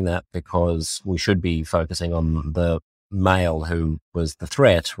for saying that, because we should be focusing on the male who was the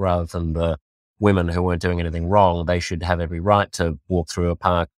threat rather than the women who weren't doing anything wrong. They should have every right to walk through a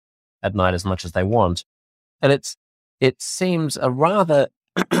park at night as much as they want. And it seems a rather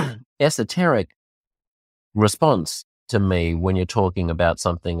esoteric response to me when you're talking about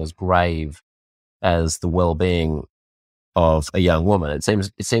something as grave as the well-being of a young woman. It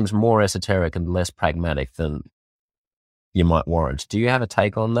seems more esoteric and less pragmatic than you might warrant. Do you have a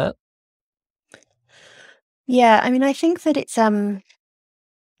take on that? Yeah, I mean, I think that it's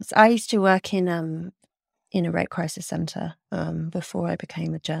I used to work in a rape crisis centre before I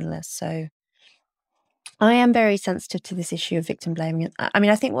became a journalist, so I am very sensitive to this issue of victim blaming. I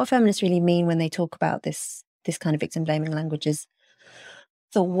mean, I think what feminists really mean when they talk about this kind of victim blaming language is,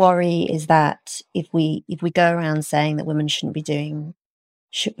 the worry is that if we go around saying that women shouldn't be doing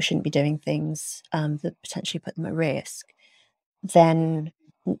things that potentially put them at risk, then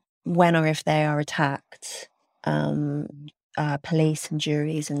when or if they are attacked, police and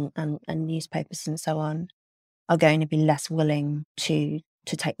juries and newspapers and so on are going to be less willing to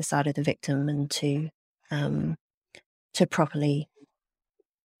take the side of the victim and to properly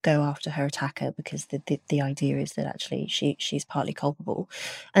go after her attacker, because the idea is that actually she's partly culpable.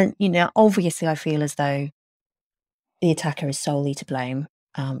 And, you know, obviously I feel as though the attacker is solely to blame,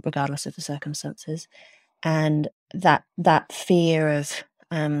 regardless of the circumstances. And that fear of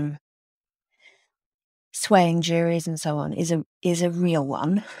swaying juries and so on is a real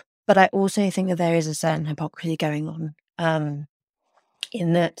one. But I also think that there is a certain hypocrisy going on,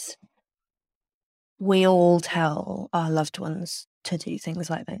 in that we all tell our loved ones to do things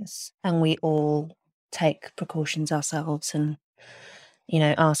like this, and we all take precautions ourselves, and, you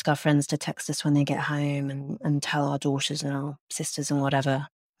know, ask our friends to text us when they get home, and tell our daughters and our sisters and whatever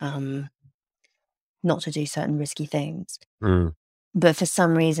not to do certain risky things. But for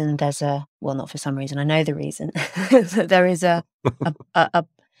some reason not for some reason, I know the reason, there is a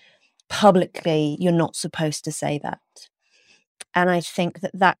publicly, you're not supposed to say that. And I think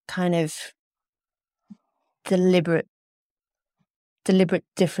that kind of deliberate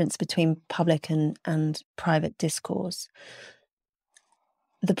difference between public and private discourse,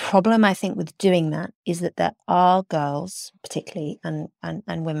 the problem, I think, with doing that is that there are girls, particularly, and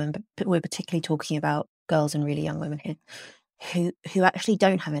women, but we're particularly talking about girls and really young women here, who actually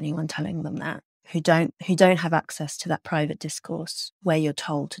don't have anyone telling them that, who don't have access to that private discourse where you're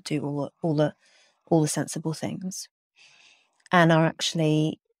told to do all the sensible things, and are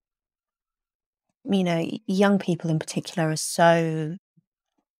actually, you know, young people in particular are so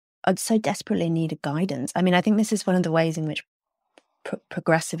desperately in need of guidance. I mean, I think this is one of the ways in which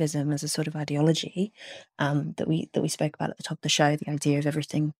progressivism as a sort of ideology, that we spoke about at the top of the show, the idea of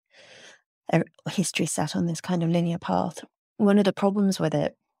everything, history set on this kind of linear path. One of the problems with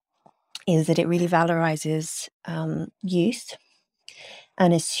it is that it really valorizes youth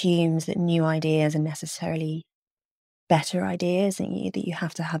and assumes that new ideas are necessarily better ideas, and that you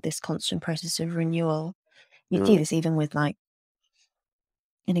have to have this constant process of renewal. You see this even with, like,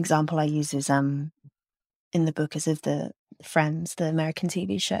 an example I use is in the book is of the Friends, the American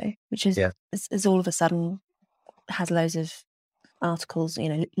TV show, which is all of a sudden has loads of articles, you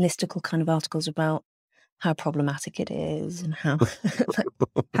know, listicle kind of articles about how problematic it is and how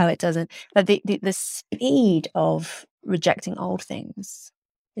how it doesn't. But the speed of rejecting old things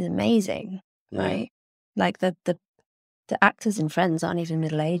is amazing, right? Like the actors in Friends aren't even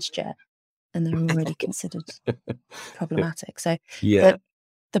middle aged yet, and they're already considered problematic. So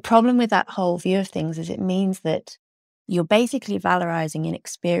the problem with that whole view of things is it means that you're basically valorizing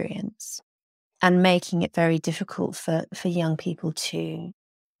inexperience and making it very difficult for young people to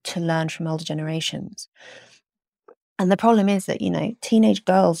learn from older generations. And the problem is that, you know, teenage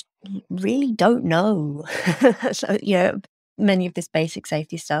girls really don't know, so, you know, many of this basic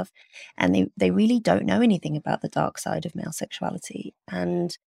safety stuff, and they really don't know anything about the dark side of male sexuality.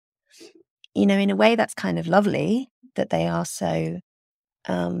 And, you know, in a way that's kind of lovely that they are so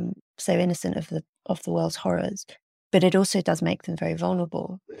innocent of the world's horrors, but it also does make them very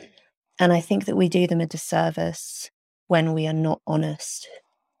vulnerable. And I think that we do them a disservice when we are not honest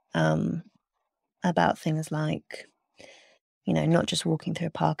about things like, you know, not just walking through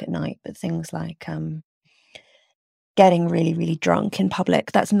a park at night, but things like getting really, really drunk in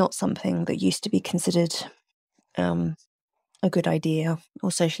public. That's not something that used to be considered a good idea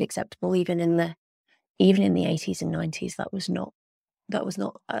or socially acceptable. Even in the 80s and 90s, that was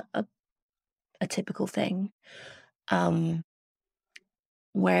not a typical thing.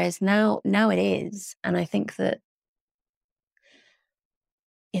 Whereas now it is. And I think that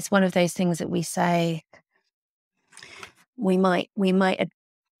it's one of those things that we say we might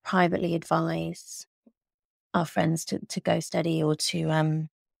privately advise our friends to go steady, or to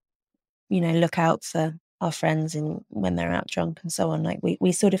look out for our friends when they're out drunk and so on. Like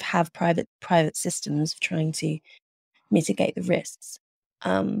we sort of have private systems of trying to mitigate the risks,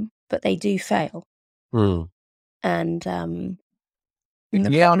 but they do fail. And the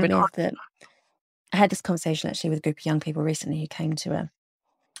problem is that I had this conversation actually with a group of young people recently who came to a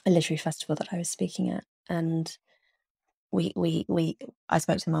literary festival that I was speaking at, and I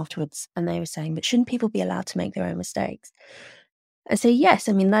spoke to them afterwards, and they were saying, but shouldn't people be allowed to make their own mistakes? I say, yes,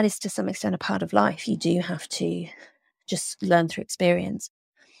 I mean, that is to some extent a part of life. You do have to just learn through experience.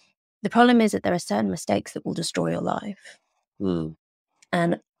 The problem is that there are certain mistakes that will destroy your life.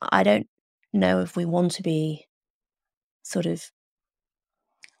 And I don't know if we want to be sort of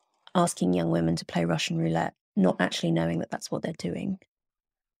asking young women to play Russian roulette, not actually knowing that that's what they're doing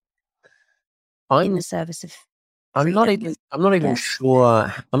in the service of I'm not even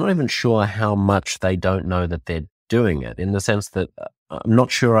sure how much they don't know that they're doing it, in the sense that I'm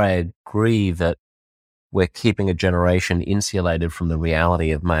not sure I agree that we're keeping a generation insulated from the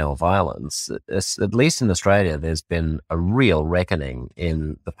reality of male violence. At least in Australia, there's been a real reckoning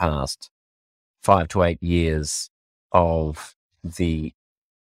in the past 5 to 8 years of the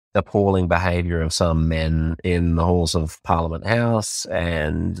appalling behaviour of some men in the halls of Parliament House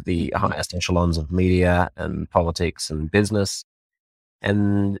and the highest echelons of media and politics and business.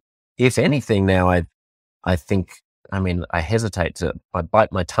 And if anything now, I think, I mean, I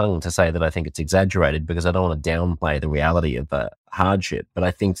bite my tongue to say that I think it's exaggerated, because I don't want to downplay the reality of the hardship. But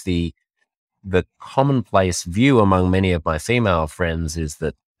I think the commonplace view among many of my female friends is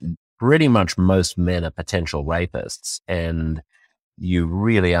that pretty much most men are potential rapists, and you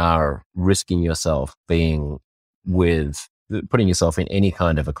really are risking yourself putting yourself in any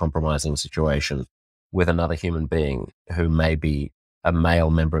kind of a compromising situation with another human being who may be a male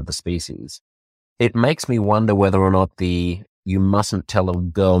member of the species. It makes me wonder whether or not you mustn't tell a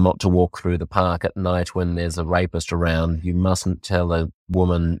girl not to walk through the park at night when there's a rapist around. You mustn't tell a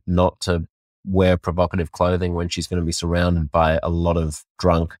woman not to wear provocative clothing when she's going to be surrounded by a lot of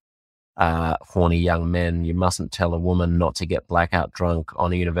drunk, horny young men. You mustn't tell a woman not to get blackout drunk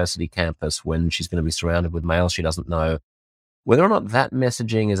on a university campus when she's going to be surrounded with males she doesn't know. Whether or not that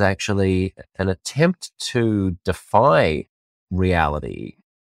messaging is actually an attempt to defy reality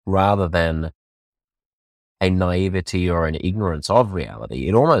rather than a naivety or an ignorance of reality.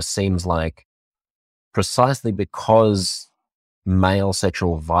 It almost seems like, precisely because male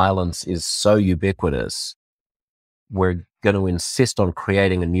sexual violence is so ubiquitous, we're going to insist on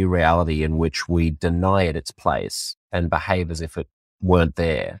creating a new reality in which we deny it its place and behave as if it weren't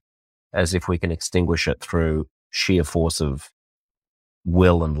there, as if we can extinguish it through sheer force of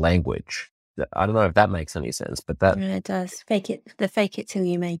will and language. I don't know if that makes any sense, but that it does. Fake it till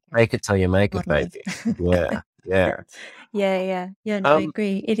you make it. Fake it till you make it, baby. Yeah. No, I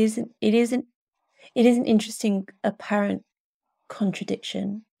agree. It is an interesting apparent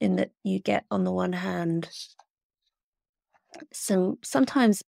contradiction in that you get, on the one hand,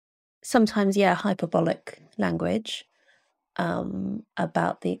 sometimes hyperbolic language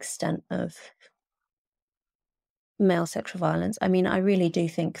about the extent of male sexual violence. I mean, I really do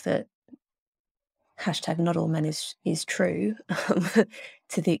think that #not all men is true.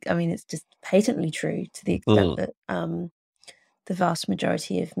 It's just patently true to the extent that the vast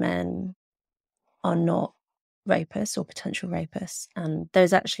majority of men are not rapists or potential rapists, and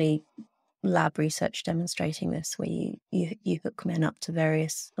there's actually lab research demonstrating this, where you hook men up to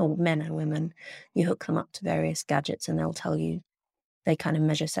various, or men and women, you hook them up to various gadgets, and they'll tell you, they kind of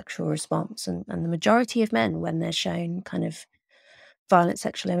measure sexual response, and the majority of men, when they're shown kind of violent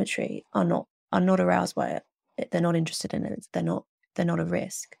sexual imagery, are not aroused by it. They're not interested in it. They're not a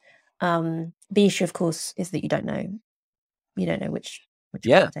risk. The issue, of course, is that you don't know which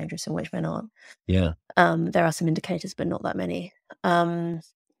men are dangerous and which men aren't. Yeah. There are some indicators, but not that many.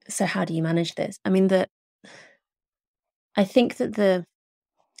 So how do you manage this? I mean, I think that the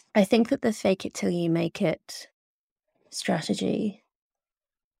fake it till you make it strategy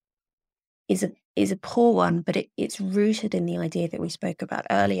is a poor one, but it's rooted in the idea that we spoke about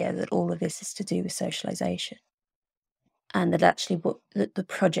earlier, that all of this is to do with socialization, and that actually the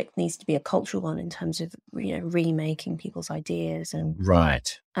project needs to be a cultural one in terms of remaking people's ideas, and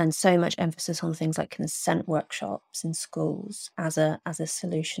and so much emphasis on things like consent workshops in schools as a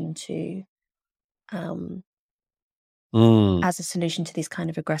solution to as a solution to these kind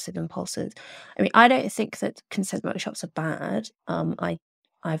of aggressive impulses. I mean, I don't think that consent workshops are bad.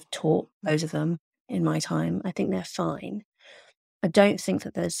 I've taught loads of them in my time. I think they're fine. I don't think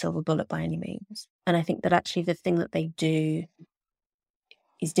that there's a silver bullet by any means. And I think that actually the thing that they do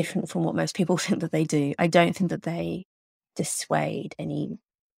is different from what most people think that they do. I don't think that they dissuade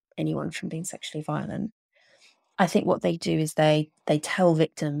anyone from being sexually violent. I think what they do is they tell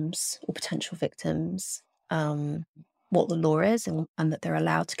victims or potential victims what the law is, and that they're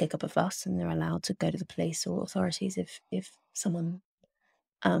allowed to kick up a fuss, and they're allowed to go to the police or authorities if someone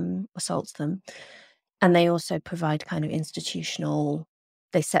assaults them. And they also provide kind of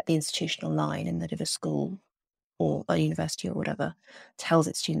they set the institutional line in that if a school or a university or whatever tells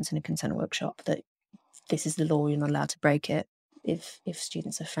its students in a consent workshop that this is the law, you're not allowed to break it. If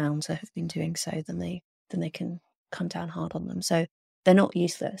students are found to have been doing so, then they can come down hard on them. So they're not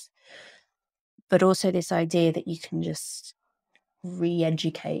useless. But also this idea that you can just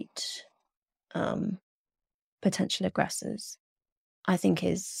re-educate potential aggressors, I think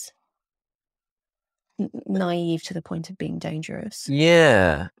is naive to the point of being dangerous.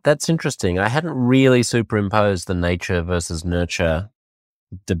 Yeah, that's interesting. I hadn't really superimposed the nature versus nurture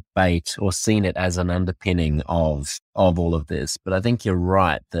debate or seen it as an underpinning of all of this. But I think you're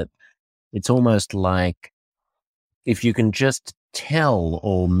right that it's almost like if you can just tell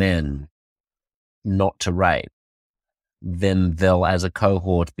all men not to rape, then they'll, as a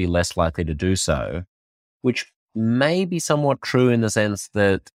cohort, be less likely to do so, which may be somewhat true in the sense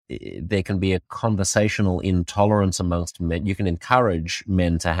that there can be a conversational intolerance amongst men. You can encourage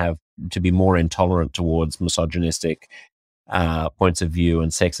men to be more intolerant towards misogynistic points of view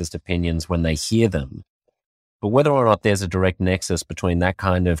and sexist opinions when they hear them. But whether or not there's a direct nexus between that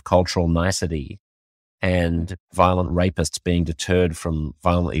kind of cultural nicety and violent rapists being deterred from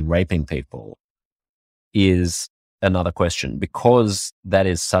violently raping people is another question, because that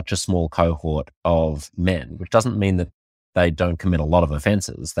is such a small cohort of men, which doesn't mean that they don't commit a lot of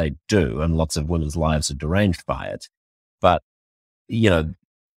offenses. They do, and lots of women's lives are deranged by it. But,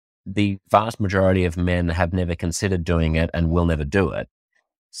 the vast majority of men have never considered doing it and will never do it.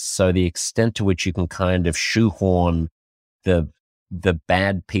 So the extent to which you can kind of shoehorn the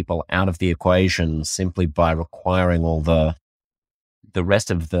bad people out of the equation simply by requiring all the rest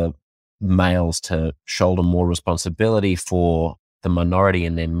of the males to shoulder more responsibility for the minority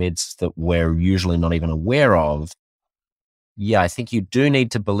in their midst that we're usually not even aware of. Yeah, I think you do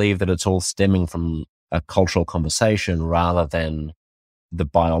need to believe that it's all stemming from a cultural conversation rather than the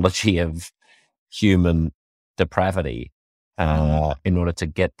biology of human depravity in order to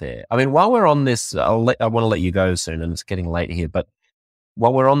get there. I mean, while we're on this, I want to let you go soon, and it's getting late here, but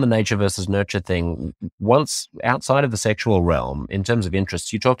while we're on the nature versus nurture thing, once outside of the sexual realm, in terms of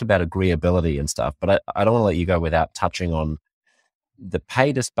interests, you talked about agreeability and stuff, but I don't want to let you go without touching on the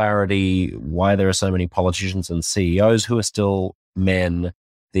pay disparity, why there are so many politicians and CEOs who are still men,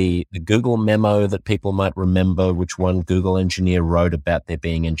 the Google memo that people might remember, which one Google engineer wrote about there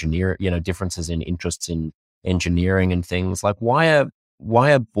being differences in interests in engineering and things. Like, why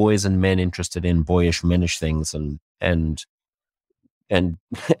are boys and men interested in boyish, menish things and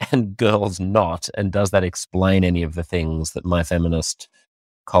girls not? And does that explain any of the things that my feminist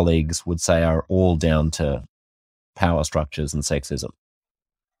colleagues would say are all down to power structures and sexism?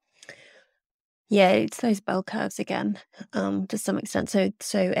 Yeah, it's those bell curves again, to some extent.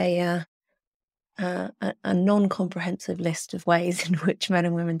 So a non-comprehensive list of ways in which men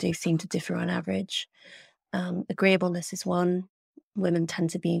and women do seem to differ on average. Agreeableness is one. Women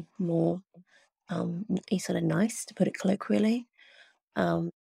tend to be more sort of nice, to put it colloquially.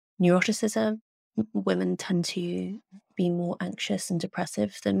 Neuroticism, women tend to be more anxious and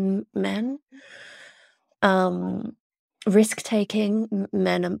depressive than men. Risk-taking,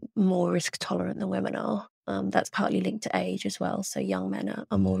 men are more risk-tolerant than women are. That's partly linked to age as well. So young men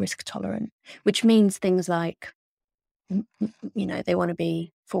are more risk-tolerant, which means things like, they want to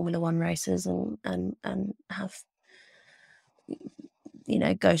be Formula One racers and have,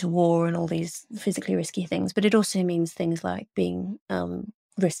 go to war and all these physically risky things. But it also means things like being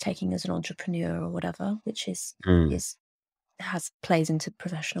risk-taking as an entrepreneur or whatever, which plays into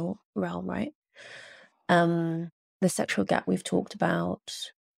professional realm, right? The sexual gap we've talked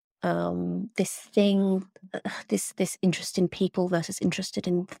about, this interest in people versus interested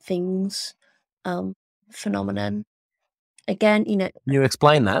in things phenomenon. Again, you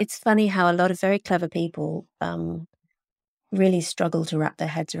explain that. It's funny how a lot of very clever people really struggle to wrap their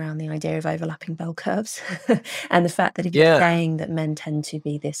heads around the idea of overlapping bell curves and the fact that if you're saying that men tend to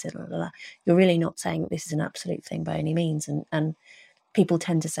be this, you're really not saying that this is an absolute thing by any means. And people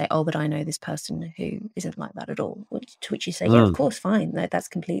tend to say, oh, but I know this person who isn't like that at all. To which you say, yeah, of course, fine. That's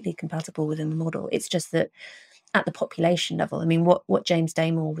completely compatible within the model. It's just that at the population level. I mean, what James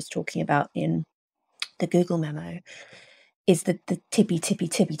Damore was talking about in the Google memo is the tippy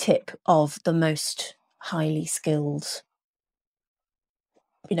tip of the most highly skilled,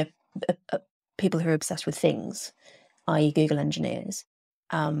 people who are obsessed with things, i.e. Google engineers.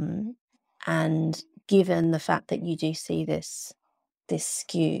 And given the fact that you do see this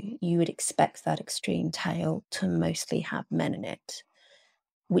skew, you would expect that extreme tail to mostly have men in it,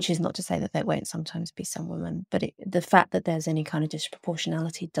 which is not to say that there won't sometimes be some women, but the fact that there's any kind of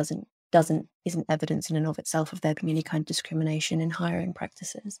disproportionality isn't evidence in and of itself of there being any kind of discrimination in hiring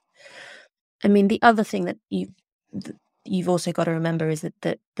practices. I mean, the other thing that you've also got to remember is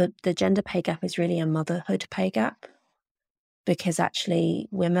that the gender pay gap is really a motherhood pay gap, because actually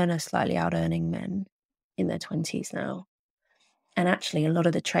women are slightly out earning men in their 20s now. And actually, a lot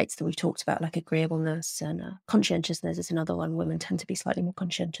of the traits that we've talked about, like agreeableness and conscientiousness is another one. Women tend to be slightly more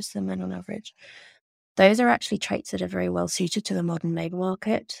conscientious than men on average. Those are actually traits that are very well suited to the modern labour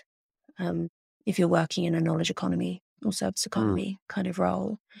market. If you're working in a knowledge economy or service economy kind of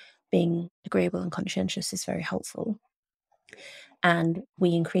role, being agreeable and conscientious is very helpful. And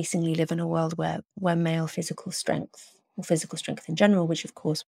we increasingly live in a world where male physical strength, or physical strength in general, which of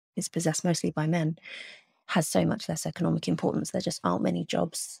course is possessed mostly by men, has so much less economic importance. There just aren't many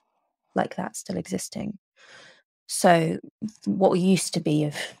jobs like that still existing. So what used to be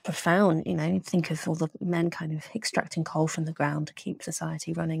of profound, think of all the men kind of extracting coal from the ground to keep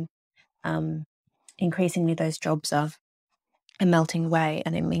society running. Increasingly those jobs are melting away,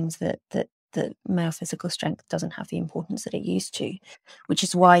 and it means that male physical strength doesn't have the importance that it used to, which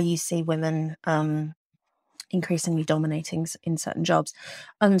is why you see women increasingly dominating in certain jobs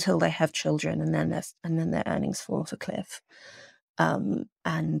until they have children, and then their earnings fall off a cliff. And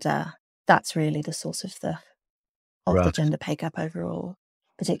that's really the source of the gender pay gap overall,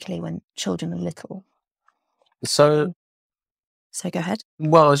 particularly when children are little. So go ahead.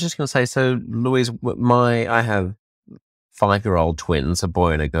 Well, I was just going to say, so Louise, I have 5-year-old twins, a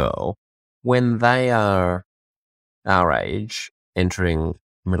boy and a girl. When they are our age, entering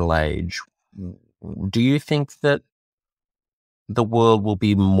middle age, do you think that the world will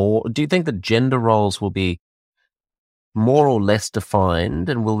be do you think that gender roles will be more or less defined,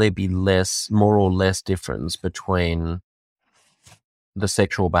 and will there be more or less difference between the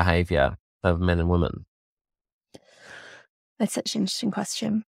sexual behavior of men and women? That's such an interesting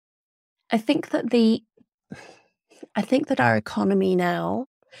question. I think that our economy now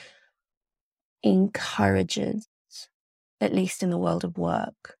encourages, at least in the world of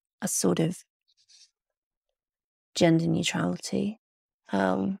work, a sort of gender neutrality,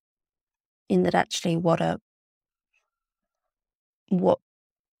 in that actually what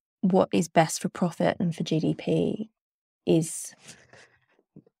is best for profit and for GDP is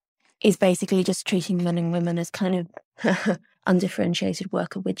basically just treating men and women as kind of undifferentiated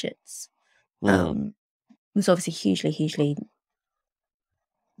worker widgets. It's obviously hugely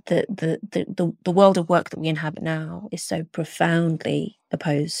the world of work that we inhabit now is so profoundly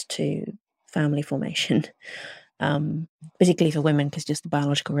opposed to family formation, particularly for women, because just the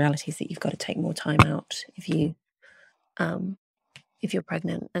biological reality is that you've got to take more time out if you're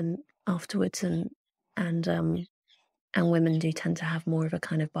pregnant and afterwards, and women do tend to have more of a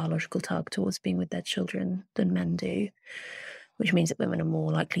kind of biological tug towards being with their children than men do, which means that women are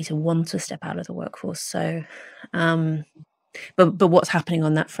more likely to want to step out of the workforce. So, but what's happening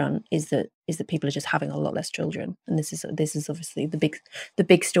on that front is that people are just having a lot less children, and this is obviously the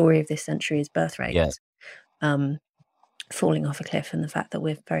big story of this century is birth rates falling off a cliff, and the fact that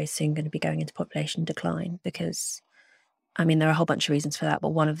we're very soon going to be going into population decline, because I mean, there are a whole bunch of reasons for that, but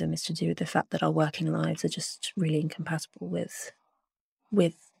one of them is to do with the fact that our working lives are just really incompatible with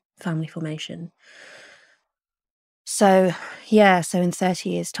family formation. So in 30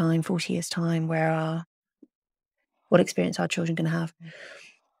 years' time, 40 years' time, what experience are children going to have?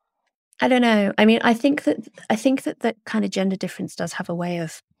 I don't know. I mean, I think that that kind of gender difference does have a way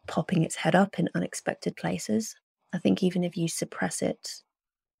of popping its head up in unexpected places. I think even if you suppress it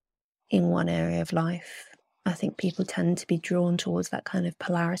in one area of life, I think people tend to be drawn towards that kind of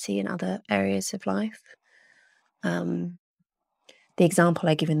polarity in other areas of life. The example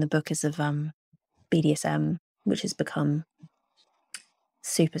I give in the book is of BDSM, which has become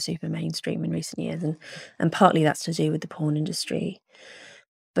super mainstream in recent years, and partly that's to do with the porn industry,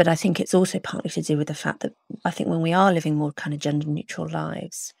 but I think it's also partly to do with the fact that I think when we are living more kind of gender neutral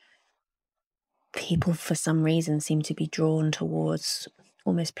lives, people for some reason seem to be drawn towards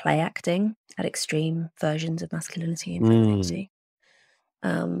almost play acting at extreme versions of masculinity and femininity.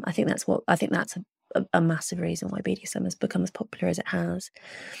 I think that's a massive reason why BDSM has become as popular as it has,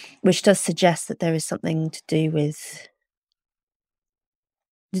 which does suggest that there is something to do with.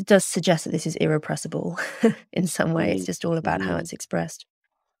 It does suggest that this is irrepressible in some way. It's just all about how it's expressed.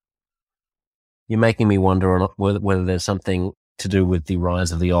 You're making me wonder on whether there's something to do with the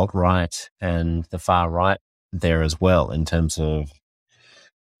rise of the alt-right and the far right there as well, in terms of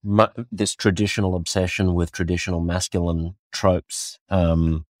this traditional obsession with traditional masculine tropes. I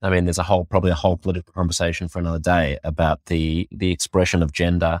mean, there's probably a whole political conversation for another day about the expression of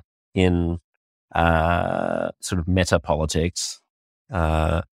gender in sort of meta politics.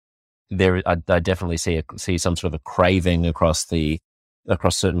 I definitely see some sort of a craving across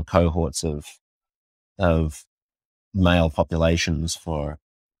certain cohorts of male populations for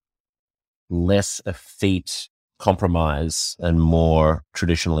less effete compromise and more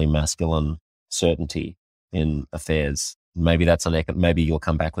traditionally masculine certainty in affairs. Maybe that's maybe you'll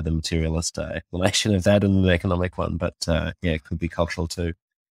come back with a materialist explanation of that and an economic one, but it could be cultural too.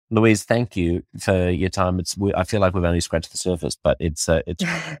 Louise, thank you for your time. I feel like we've only scratched the surface, but it's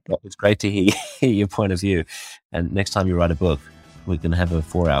great to hear your point of view. And next time you write a book, we can have a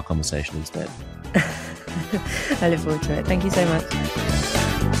 4-hour conversation instead. I look forward to it. Thank you so much.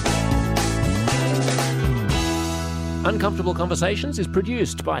 Uncomfortable Conversations is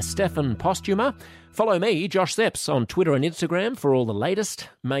produced by Stefan Postuma. Follow me, Josh Szeps, on Twitter and Instagram for all the latest.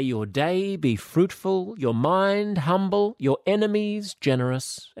 May your day be fruitful, your mind humble, your enemies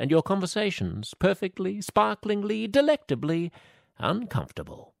generous, and your conversations perfectly, sparklingly, delectably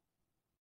uncomfortable.